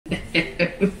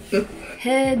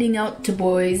heading out to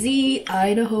Boise,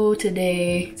 Idaho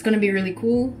today. It's gonna be really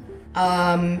cool.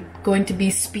 Going to be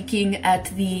speaking at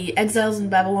the Exiles in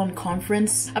Babylon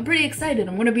conference. I'm pretty excited.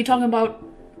 I'm gonna be talking about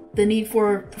the need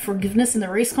for forgiveness in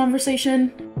the race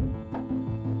conversation.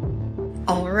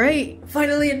 Alright,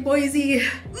 finally in Boise.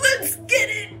 Let's get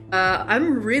it!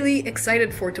 I'm really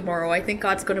excited for tomorrow. I think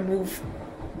God's gonna move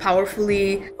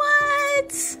powerfully.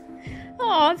 What?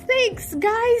 Aw, thanks,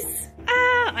 guys.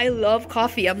 I love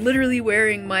coffee. I'm literally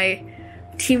wearing my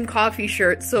Team Coffee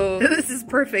shirt, so this is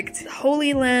perfect.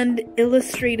 Holy Land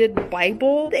Illustrated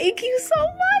Bible. Thank you so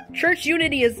much! Church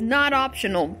unity is not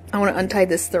optional. I want to untie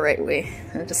this the right way.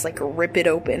 I'll just like rip it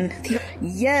open.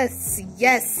 Yes,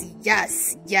 yes,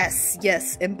 yes, yes,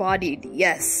 yes. Embodied,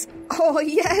 yes. Oh,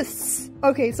 yes!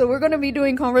 Okay, so we're gonna be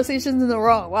doing conversations in the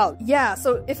raw. Wow. Yeah,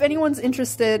 so if anyone's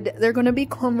interested, there are gonna be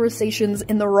conversations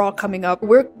in the raw coming up.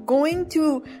 We're going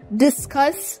to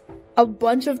discuss a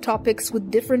bunch of topics with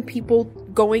different people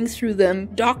going through them.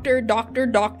 Doctor,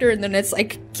 and then it's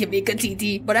like Kimi,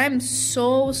 Katiti. But I'm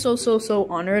so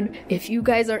honored. If you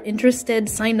guys are interested,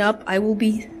 sign up. I will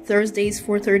be Thursdays,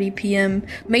 4:30 p.m.,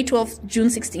 May 12th, June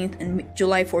 16th, and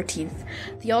July 14th.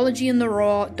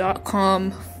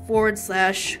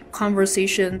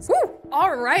 theologyintheraw.com/conversations. Woo!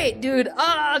 Alright, dude.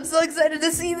 I'm so excited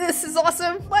to see this. This is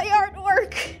awesome. My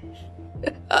artwork!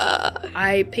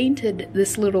 I painted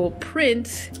this little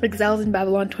print, Exiles in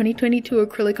Babylon 2022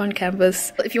 acrylic on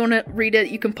canvas. If you want to read it,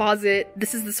 you can pause it.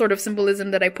 This is the sort of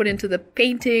symbolism that I put into the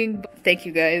painting. Thank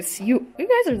you guys. You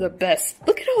guys are the best.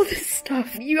 Look at all this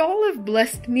stuff. You all have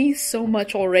blessed me so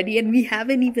much already, and we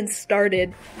haven't even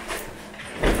started.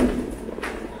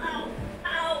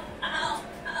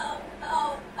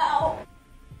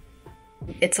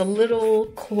 It's a little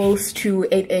close to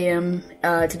 8 a.m.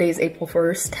 Today is April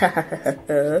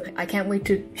 1st. I can't wait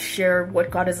to share what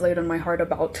God has laid on my heart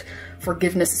about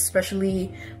forgiveness,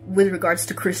 especially with regards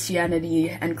to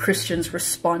Christianity and Christians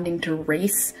responding to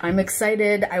race. I'm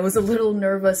excited. I was a little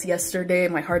nervous yesterday.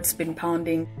 My heart's been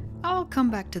pounding. I'll come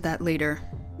back to that later.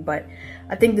 But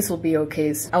I think this will be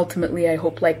okay. Ultimately, I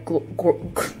hope I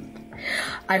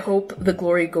hope the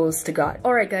glory goes to God.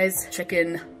 Alright guys, check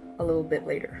in a little bit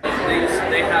later.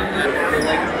 They have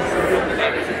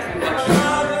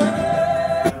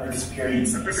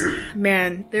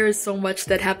Man, there is so much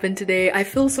that happened today. I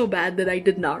feel so bad that I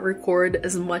did not record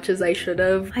as much as I should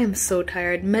have. I am so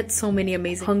tired. Met so many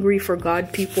amazing hungry for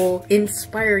God people,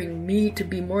 inspiring me to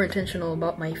be more intentional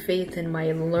about my faith and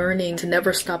my learning, to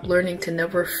never stop learning, to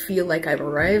never feel like I've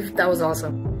arrived. That was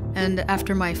awesome. And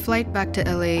after my flight back to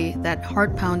LA, that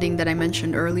heart pounding that I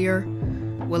mentioned earlier,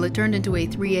 well, it turned into a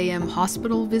 3 a.m.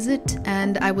 hospital visit,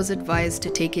 and I was advised to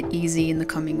take it easy in the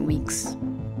coming weeks.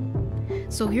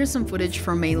 So here's some footage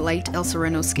from a light El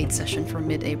Sereno skate session from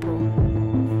mid-April.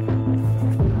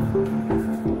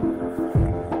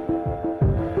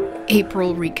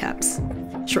 April recaps.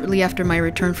 Shortly after my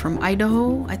return from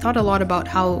Idaho, I thought a lot about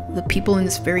how the people in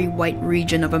this very white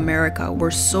region of America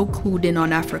were so clued in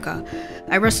on Africa.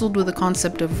 I wrestled with the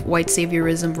concept of white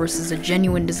saviorism versus a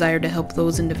genuine desire to help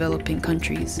those in developing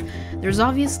countries. There's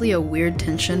obviously a weird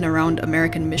tension around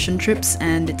American mission trips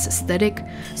and its aesthetic,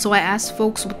 so I asked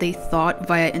folks what they thought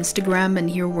via Instagram, and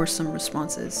here were some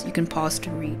responses. You can pause to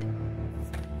read.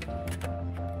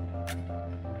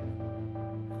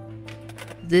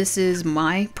 This is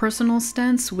my personal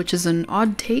stance, which is an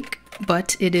odd take,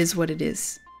 but it is what it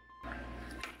is.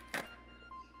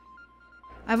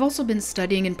 I've also been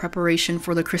studying in preparation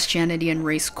for the Christianity and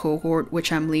Race cohort,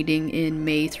 which I'm leading in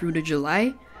May through to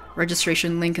July.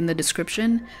 Registration link in the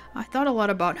description. I thought a lot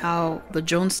about how the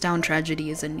Jonestown tragedy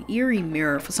is an eerie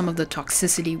mirror for some of the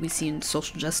toxicity we see in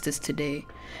social justice today.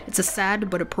 It's a sad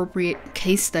but appropriate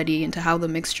case study into how the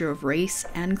mixture of race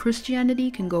and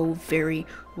Christianity can go very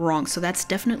wrong. So that's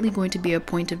definitely going to be a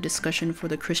point of discussion for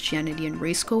the Christianity and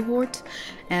Race cohort,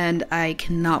 and I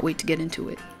cannot wait to get into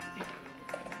it.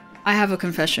 I have a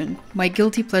confession. My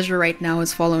guilty pleasure right now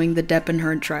is following the Depp and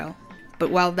Heard trial. But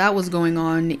while that was going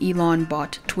on, Elon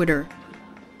bought Twitter.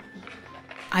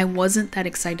 I wasn't that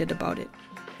excited about it.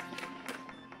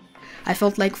 I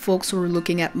felt like folks were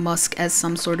looking at Musk as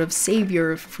some sort of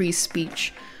savior of free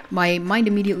speech. My mind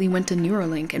immediately went to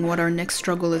Neuralink and what our next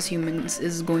struggle as humans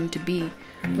is going to be,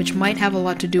 which might have a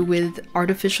lot to do with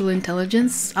artificial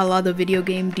intelligence, a la the video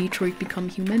game Detroit Become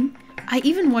Human. I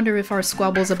even wonder if our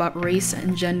squabbles about race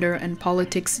and gender and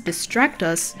politics distract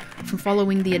us from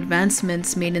following the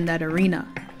advancements made in that arena.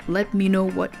 Let me know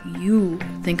what you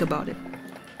think about it.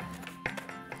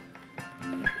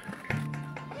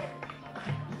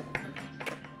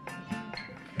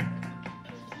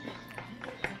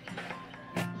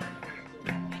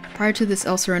 Prior to this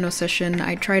El Sereno session,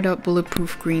 I tried out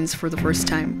bulletproof greens for the first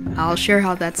time. I'll share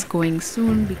how that's going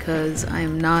soon because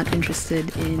I'm not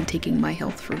interested in taking my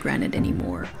health for granted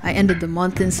anymore. I ended the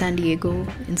month in San Diego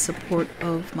in support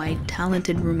of my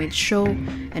talented roommate's show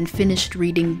and finished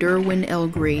reading Derwin L.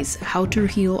 Gray's How to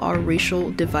Heal Our Racial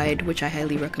Divide, which I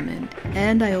highly recommend.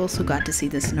 And I also got to see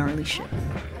this gnarly shit.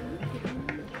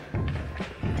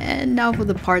 And now for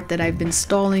the part that I've been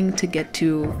stalling to get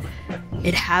to.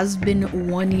 It has been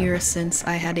 1 year since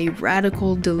I had a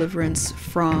radical deliverance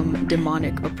from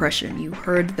demonic oppression. You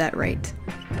heard that right.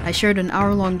 I shared an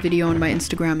hour-long video on my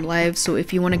Instagram live, so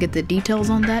if you want to get the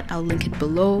details on that, I'll link it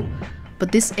below.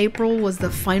 But this April was the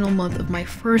final month of my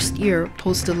first year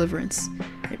post-deliverance.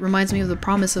 It reminds me of the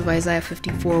promise of Isaiah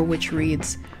 54, which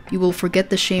reads, "You will forget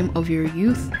the shame of your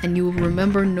youth, and you will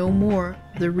remember no more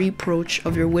the reproach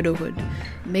of your widowhood."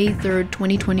 May 3rd,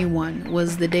 2021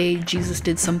 was the day Jesus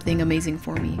did something amazing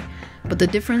for me. But the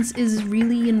difference is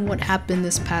really in what happened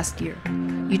this past year.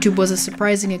 YouTube was a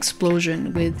surprising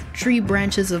explosion, with tree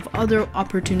branches of other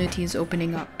opportunities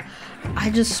opening up. I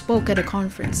just spoke at a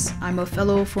conference. I'm a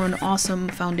fellow for an awesome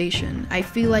foundation. I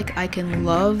feel like I can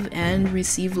love and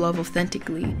receive love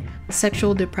authentically.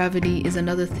 Sexual depravity is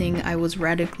another thing I was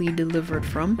radically delivered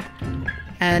from.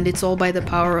 And it's all by the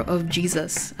power of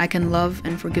Jesus. I can love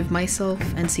and forgive myself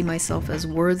and see myself as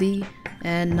worthy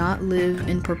and not live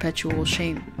in perpetual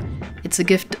shame. It's a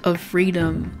gift of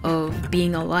freedom, of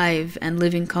being alive and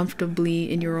living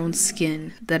comfortably in your own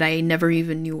skin that I never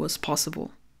even knew was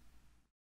possible.